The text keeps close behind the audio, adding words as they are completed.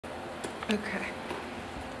Okay.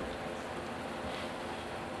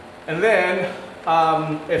 And then,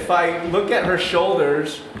 if I look at her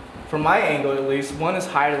shoulders, from my angle at least, one is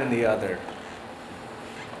higher than the other.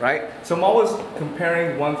 Right? So I'm always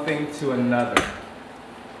comparing one thing to another.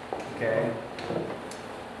 Okay?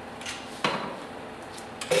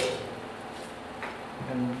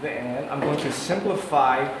 And then I'm going to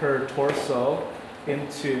simplify her torso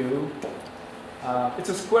into, it's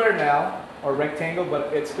a square now, or rectangle,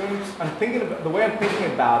 but it's going to, the way I'm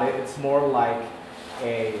thinking about it, it's more like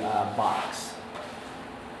a box.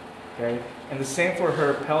 Okay? And the same for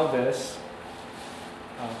her pelvis.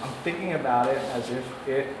 I'm thinking about it as if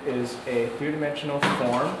it is a three-dimensional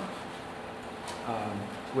form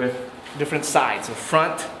with different sides, a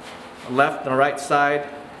front, a left and a right side,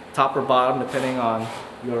 top or bottom, depending on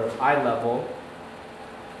your eye level.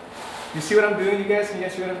 You see what I'm doing, you guys? Can you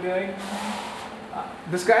guys see what I'm doing?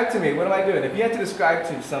 Describe to me, what am I doing? If you had to describe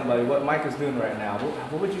to somebody what Mike is doing right now,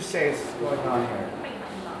 what would you say is going on here? Painting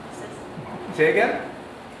boxes. Say again?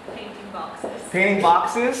 Painting boxes. Painting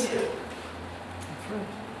boxes?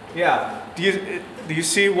 Yeah. Do you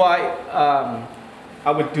see why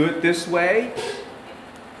I would do it this way?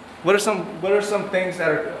 What are some things that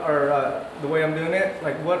are the way I'm doing it?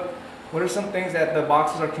 Like what are some things that the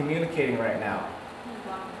boxes are communicating right now?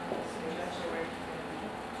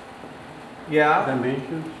 Yeah.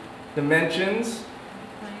 Dimensions. Dimensions.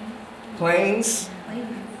 Planes.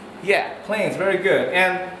 Yeah, planes. Very good.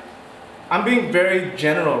 And I'm being very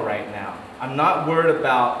general right now. I'm not worried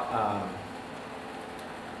about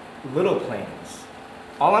little planes.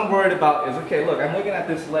 All I'm worried about is, okay, look, I'm looking at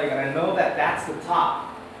this leg and I know that that's the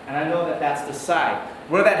top and I know that that's the side.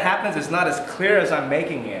 Where that happens is not as clear as I'm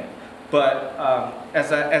making it, but as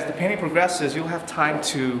the painting progresses, you'll have time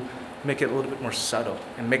to make it a little bit more subtle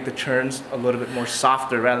and make the turns a little bit more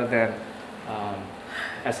softer rather than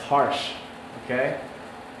as harsh, okay?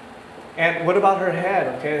 And what about her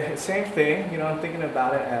head, okay? Same thing, you know, I'm thinking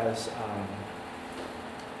about it as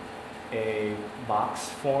a box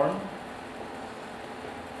form.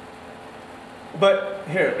 But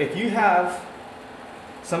here, if you have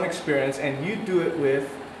some experience and you do it with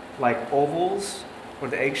like ovals or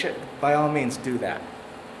the egg shape, by all means do that,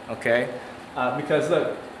 okay? Because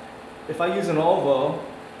look, if I use an oval,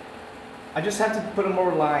 I just have to put a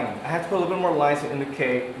more line. I have to put a little bit more lines to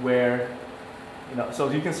indicate where, you know, so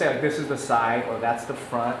you can say like this is the side or that's the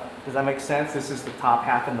front. Does that make sense? This is the top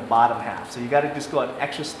half and the bottom half. So you got to just go an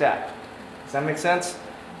extra step. Does that make sense?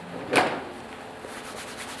 All right.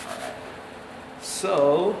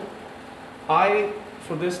 So,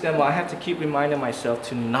 for this demo, I have to keep reminding myself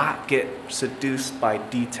to not get seduced by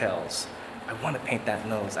details. I want to paint that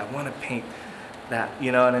nose. I want to paint that,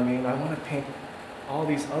 you know what I mean? I want to paint all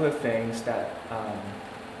these other things that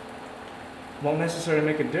won't necessarily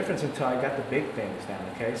make a difference until I got the big things down,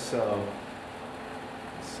 okay? So,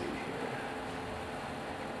 let's see here.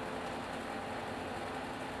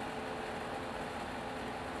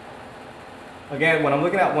 Again, when I'm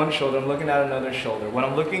looking at one shoulder, I'm looking at another shoulder. When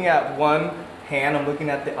I'm looking at one hand, I'm looking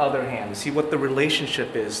at the other hand to see what the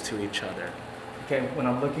relationship is to each other. Okay, when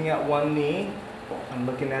I'm looking at one knee, I'm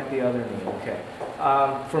looking at the other knee, okay.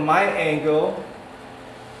 For my angle,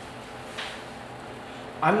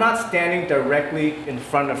 I'm not standing directly in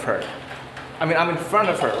front of her. I mean, I'm in front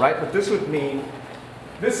of her, right? But this would mean,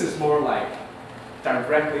 this is more like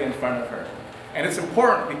directly in front of her. And it's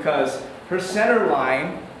important because her center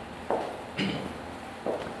line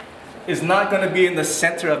is not going to be in the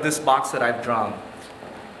center of this box that I've drawn.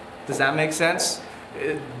 Does that make sense?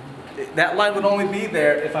 That line would only be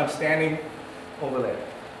there if I'm standing over there.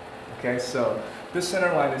 Okay, so this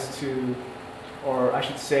center line is to, or I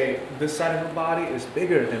should say, this side of her body is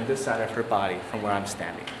bigger than this side of her body from where I'm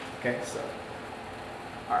standing. Okay, so,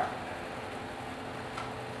 all right.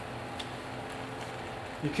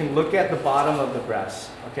 You can look at the bottom of the breast,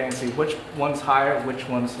 okay, and see which one's higher, which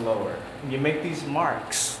one's lower. And you make these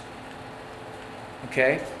marks,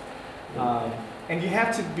 okay? And you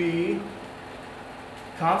have to be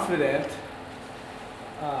confident.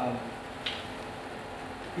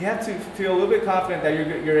 You have to feel a little bit confident that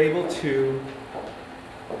you're able to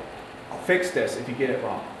fix this if you get it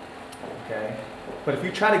wrong, okay? But if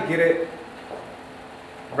you try to get it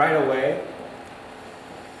right away,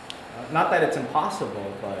 not that it's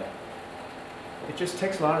impossible, but it just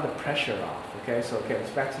takes a lot of the pressure off, okay? So, okay, let's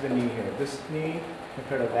back to the knee here. This knee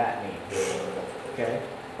compared to that knee, okay?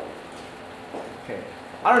 Okay,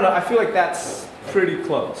 I don't know, I feel like that's pretty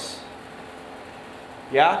close.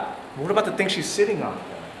 Yeah? What about the thing she's sitting on?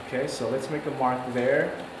 Okay, so let's make a mark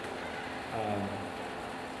there.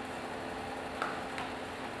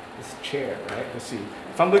 this chair, right? Let's see.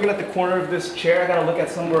 If I'm looking at the corner of this chair, I gotta look at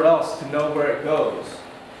somewhere else to know where it goes.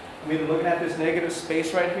 I'm either looking at this negative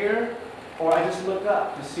space right here, or I just look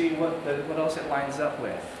up to see what else it lines up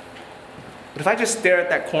with. But if I just stare at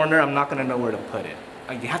that corner, I'm not gonna know where to put it.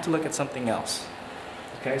 You have to look at something else.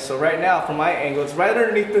 Okay, so right now, from my angle, it's right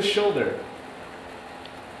underneath the shoulder.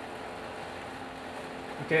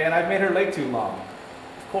 Okay, and I've made her leg too long.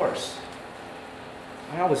 Of course.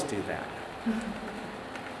 I always do that.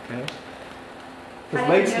 Okay?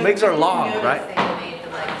 Because legs are long, right?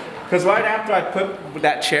 Because right after I put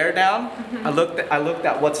that chair down, I looked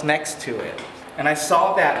at what's next to it. And I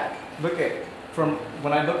saw that, from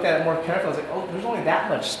when I looked at it more carefully, I was like, oh, there's only that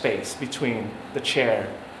much space between the chair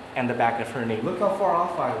and the back of her knee. Look how far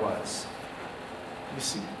off I was. You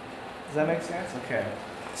see? Does that make sense? Okay.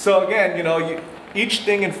 So again, you know,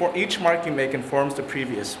 each mark you make informs the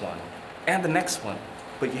previous one and the next one.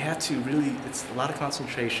 But you have to really, it's a lot of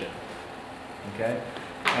concentration. Okay?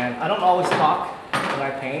 And I don't always talk when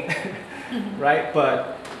I paint, right?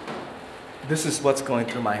 But this is what's going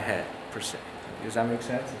through my head, per se. Does that make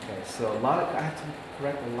sense? Okay, so I have to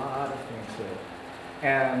correct a lot of things here.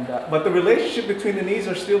 And, but the relationship between the knees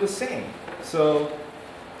are still the same. So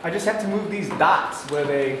I just have to move these dots where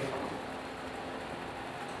they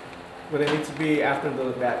need to be after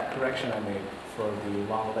that correction I made for the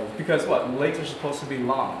long legs. Because what? Legs are supposed to be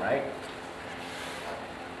long, right?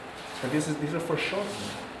 But these are for short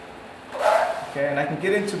ones. Okay, and I can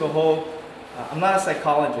get into the whole, I'm not a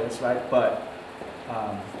psychologist, right? But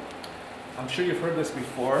I'm sure you've heard this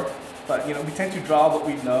before, but you know, we tend to draw what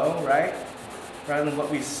we know, right? Rather than what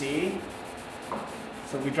we see.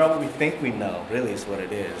 So we draw what we think we know, really is what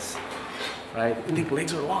it is. Right? We think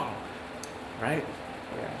legs are long, right?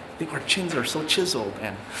 Yeah. I think our chins are so chiseled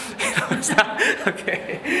and you know, it's not,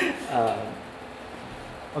 okay.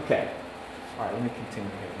 Okay. All right, let me continue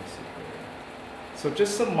here. Let's see here. So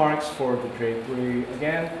just some marks for the drapery.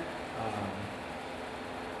 Again,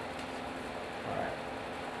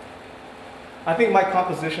 I think my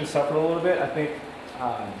composition suffered a little bit. I think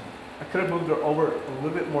I could have moved her over a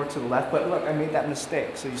little bit more to the left, but look, I made that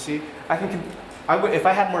mistake. So you see, if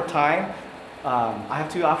I had more time, I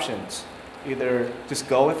have two options. Either just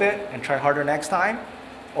go with it and try harder next time,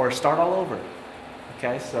 or start all over.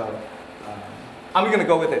 Okay, so I'm gonna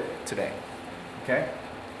go with it today. Okay?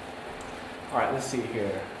 All right, let's see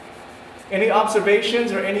here. Any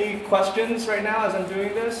observations or any questions right now as I'm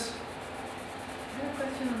doing this? I have a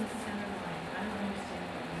question on the center line. I don't understand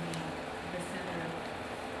what you mean, the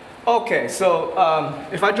center. Okay, so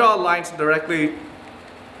if I draw lines directly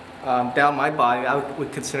down my body, I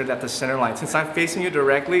would consider that the center line. Since I'm facing you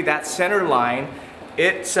directly, that center line,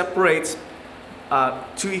 it separates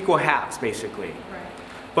two equal halves, basically. Right.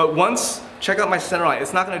 But once, check out my center line,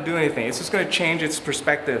 it's not going to do anything. It's just going to change its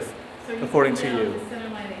perspective according to you. The center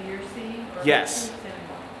line that you're seeing? Or Yes. the center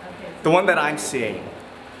line? Okay. The one that I'm seeing.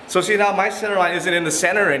 So see now my center line isn't in the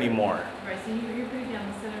center anymore. Right, so you're putting down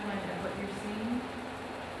the center line of what you're seeing?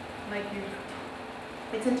 Like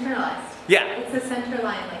you're... It's internalized. Yeah. It's a center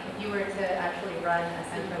line, like if you were to actually run a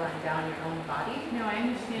center line down your own body. No, I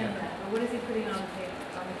understand that, but what is he putting on the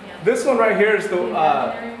paper, on the canvas? This one right here is The the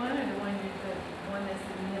imaginary one, or the one that's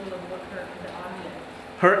in the middle of what the object?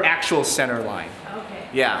 her actual center line. Okay.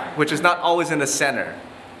 Yeah, which is not always in the center.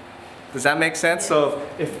 Does that make sense? So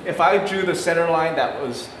if I drew the center line that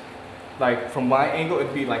was like from my angle,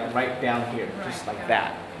 it'd be like right down here, just Right, like got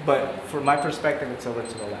that. it. But from my perspective, it's over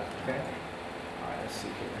to the left. Okay. All right. Let's see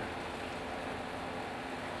here.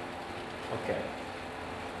 Okay.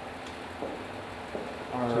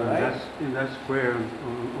 All So right. in that square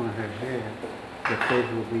on her head, the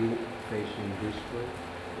face will be facing this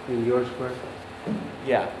way. In your square?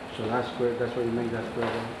 Yeah. So that square, that's why you make that square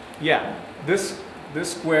down? Yeah. This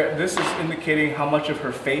square, this is indicating how much of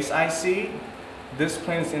her face I see. This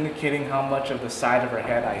plane is indicating how much of the side of her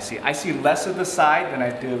head I see. I see less of the side than I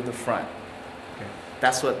do of the front. Okay.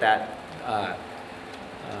 That's what that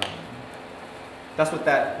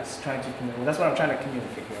is trying to communicate. That's what I'm trying to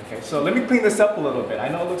communicate here. Okay. So let me clean this up a little bit. I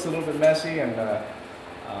know it looks a little bit messy, and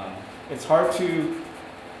it's hard to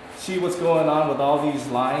see what's going on with all these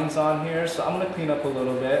lines on here. So I'm going to clean up a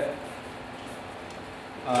little bit.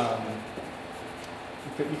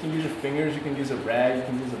 You can use your fingers, you can use a rag, you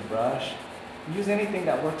can use a brush. Use anything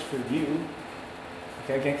that works for you.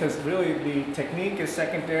 Okay, again, because really the technique is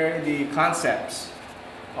secondary, the concepts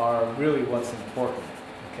are really what's important.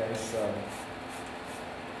 Okay, so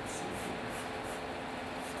let's see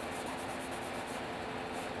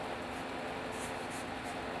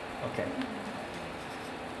here. Okay.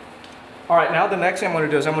 All right, now the next thing I'm going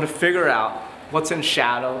to do is I'm going to figure out what's in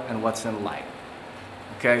shadow and what's in light.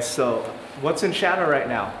 Okay, so what's in shadow right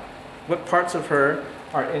now? What parts of her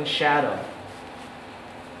are in shadow?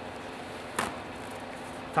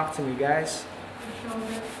 Talk to me, guys. The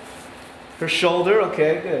shoulder. Her shoulder,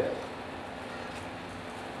 okay, good.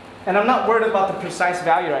 And I'm not worried about the precise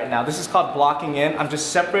value right now. This is called blocking in. I'm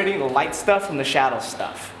just separating the light stuff from the shadow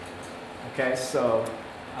stuff. Okay, so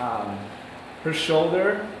her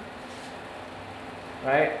shoulder,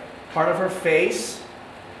 right? Part of her face,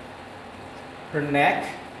 her neck.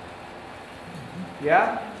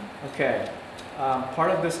 Yeah? Okay.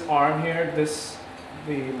 Part of this arm here,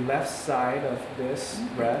 the left side of this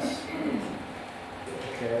breast.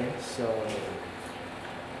 Okay, so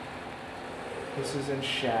this is in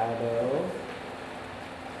shadow.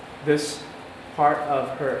 This part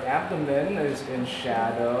of her abdomen is in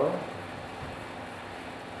shadow.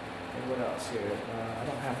 And what else here? I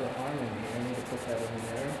don't have the arm in here. I need to put that in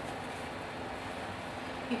there.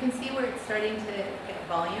 You can see where it's starting to get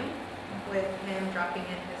volume with him dropping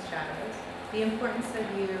in his shadows. The importance of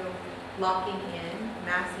you locking in,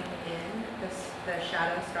 massing in the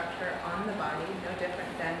shadow structure on the body, no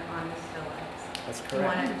different than on the still lifes. That's You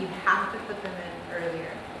correct. you have to put them in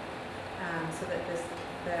earlier, so that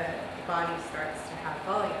the body starts to have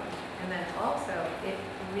volume. And then also it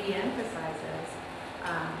re-emphasizes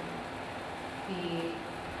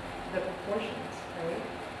the proportions, right?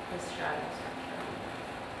 This shadow structure.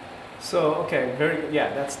 So, okay, very good. Yeah,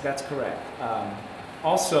 that's correct.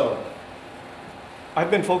 Also, I've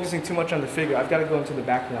been focusing too much on the figure. I've got to go into the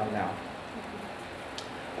background now.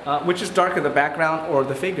 Which is darker, the background or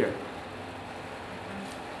the figure?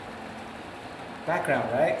 Background,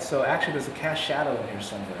 right? So actually there's a cast shadow in here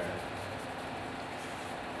somewhere.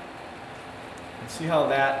 And see how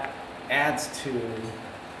that adds to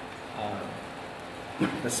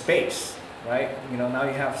the space, right? You know, now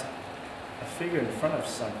you have a figure in front of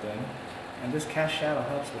something, and this cast shadow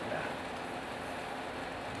helps with that.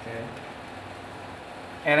 Okay?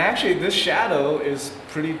 And actually this shadow is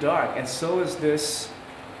pretty dark, and so is this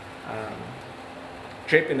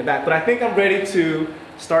drape in the back. But I think I'm ready to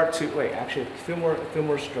start to, wait, actually, a few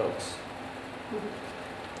more strokes.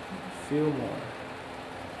 A few more.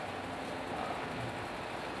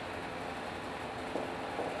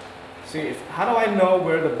 See, how do I know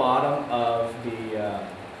where the bottom of the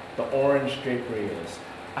orange drapery is?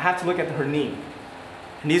 I have to look at her knee.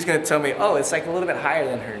 Her knee's going to tell me, oh, it's like a little bit higher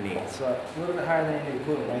than her knee. So a little bit higher than her knee,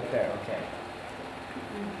 boom, right there, okay.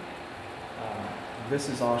 This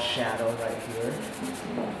is all shadow right here.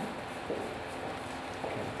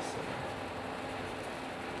 Okay, so.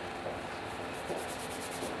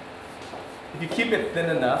 If you keep it thin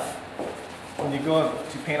enough, when you go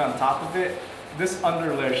to paint on top of it, this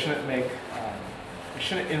underlayer shouldn't make, it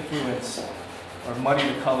shouldn't influence or muddy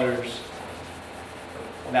the colors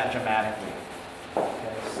that dramatically.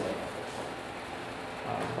 Okay, so,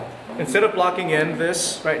 instead of blocking in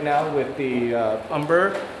this right now with the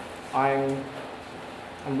umber, I'm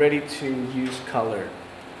ready to use color.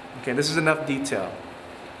 Okay, this is enough detail.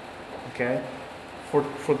 Okay,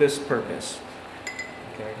 for this purpose.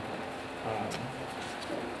 Okay.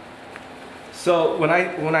 So when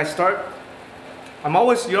I start,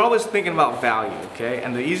 you're always thinking about value. Okay,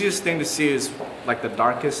 and the easiest thing to see is like the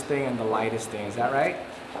darkest thing and the lightest thing. Is that right?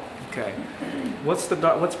 Okay. What's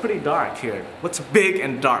pretty dark here? What's big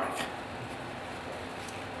and dark?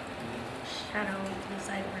 Shadow to the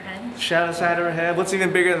side of her head. Shadow side of her head. What's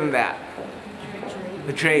even bigger than that?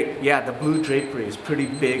 The drape. Yeah, the blue drapery is pretty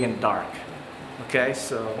big and dark. Okay,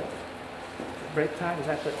 so break time, is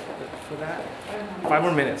that for that? 5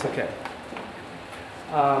 more minutes, okay.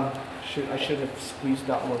 I should have squeezed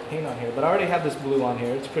out more paint on here, but I already have this blue on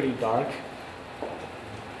here. It's pretty dark.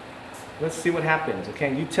 Let's see what happens,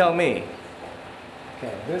 okay? You tell me.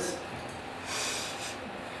 Okay,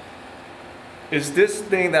 is this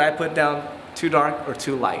thing that I put down too dark or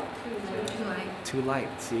too light? Too light. Too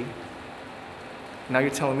light, see? Now you're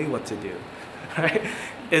telling me what to do, right?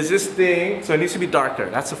 Is this thing, so it needs to be darker.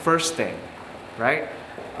 That's the first thing, right?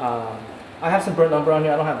 I have some burnt umber on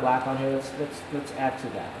here. I don't have black on here. Let's add to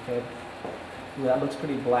that, okay? Ooh, that looks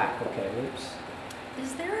pretty black. Okay, oops.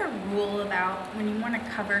 Is there a rule about when you want to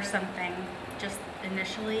cover something, just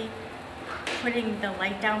initially, putting the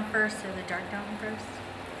light down first or the dark down first?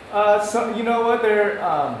 So you know what? They're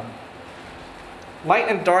light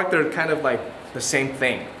and dark. They're kind of like the same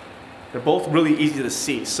thing. They're both really easy to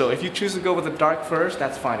see. So if you choose to go with the dark first,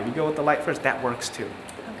 that's fine. If you go with the light first, that works too.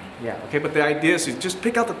 Okay. Yeah. Okay. But the idea is to just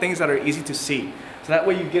pick out the things that are easy to see. So that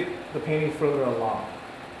way you get the painting further along.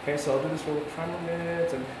 Okay. So I'll do this for 5 more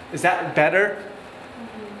minutes. And is that better?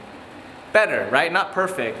 Better, right? Not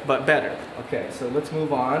perfect, but better. Okay. So let's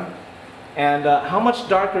move on. And how much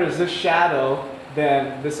darker is this shadow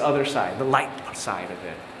than this other side, the light side of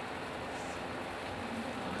it?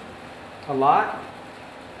 A lot?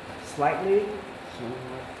 Slightly?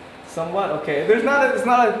 Somewhat? Okay. It's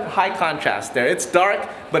not a high contrast there. It's dark,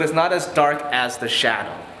 but it's not as dark as the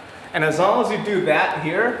shadow. And as long as you do that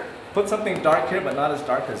here, put something dark here, but not as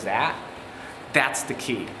dark as that, that's the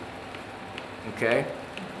key. Okay?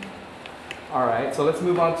 All right, so let's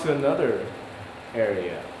move on to another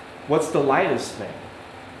area. What's the lightest thing?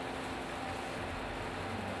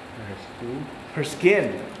 Her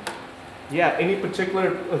skin. Yeah, any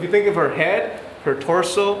particular, if you think of her head, her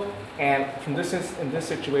torso, and in this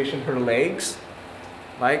situation, her legs,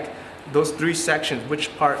 like those three sections,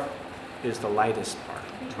 which part is the lightest part?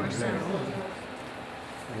 Torso.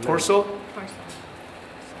 Torso? Torso.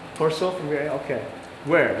 Torso from here, okay.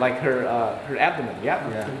 Where? Like her abdomen, yeah?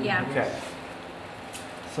 Yeah. Okay.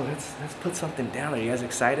 So let's put something down. Are you guys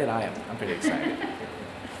excited? I am. I'm pretty excited.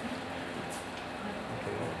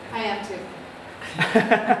 I am too.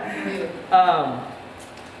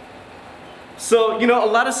 So, you know, a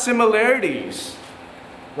lot of similarities,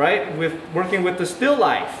 right, with working with the still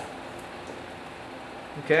life.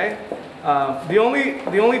 Okay? The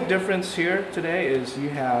only difference here today is you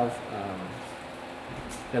have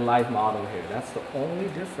a live model here. That's the only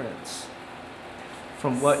difference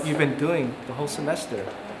from what you've been doing the whole semester.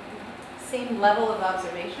 Same level of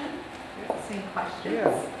observation, same questions.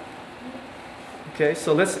 Yeah. Okay,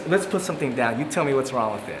 so let's put something down. You tell me what's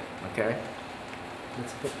wrong with it, okay?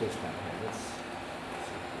 Let's put this down here.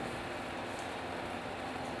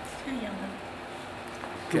 Too yellow.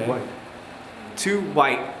 Too Okay. white. Too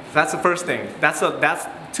white. That's the first thing. That's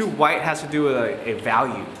too white has to do with a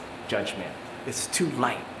value judgment. It's too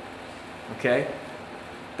light. Okay?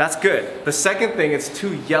 That's good. The second thing, it's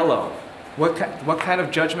too yellow. What kind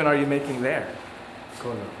of judgment are you making there?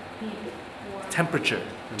 Color. Temperature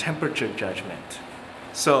judgment.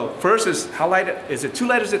 So first is how light is it too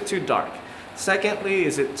light or is it too dark? Secondly,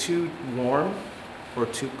 is it too warm or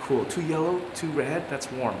too cool? Too yellow, too red, that's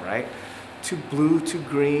warm, right? Too blue, too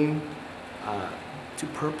green, too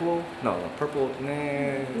purple? No, purple,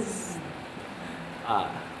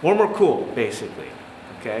 warm or cool, basically,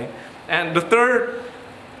 okay? And the third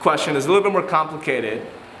question is a little bit more complicated.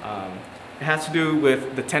 It has to do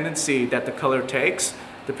with the tendency that the color takes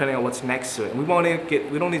depending on what's next to it. And we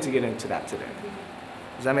don't need to get into that today.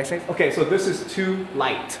 Does that make sense? Okay, so this is too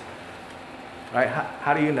light, right?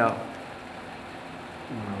 How do you know?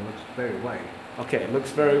 It looks very white. Okay, it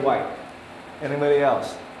looks very white. Anybody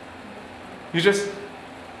else? You just,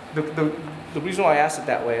 the reason why I asked it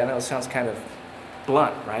that way, I know it sounds kind of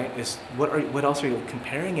blunt, right? Is what else are you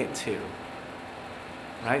comparing it to?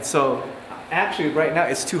 Right? So actually right now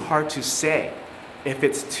it's too hard to say if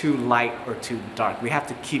it's too light or too dark. We have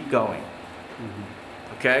to keep going.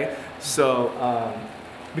 Okay? So,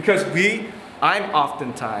 because I'm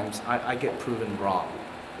oftentimes, I get proven wrong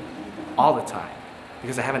all the time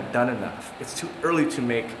because I haven't done enough. It's too early to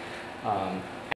make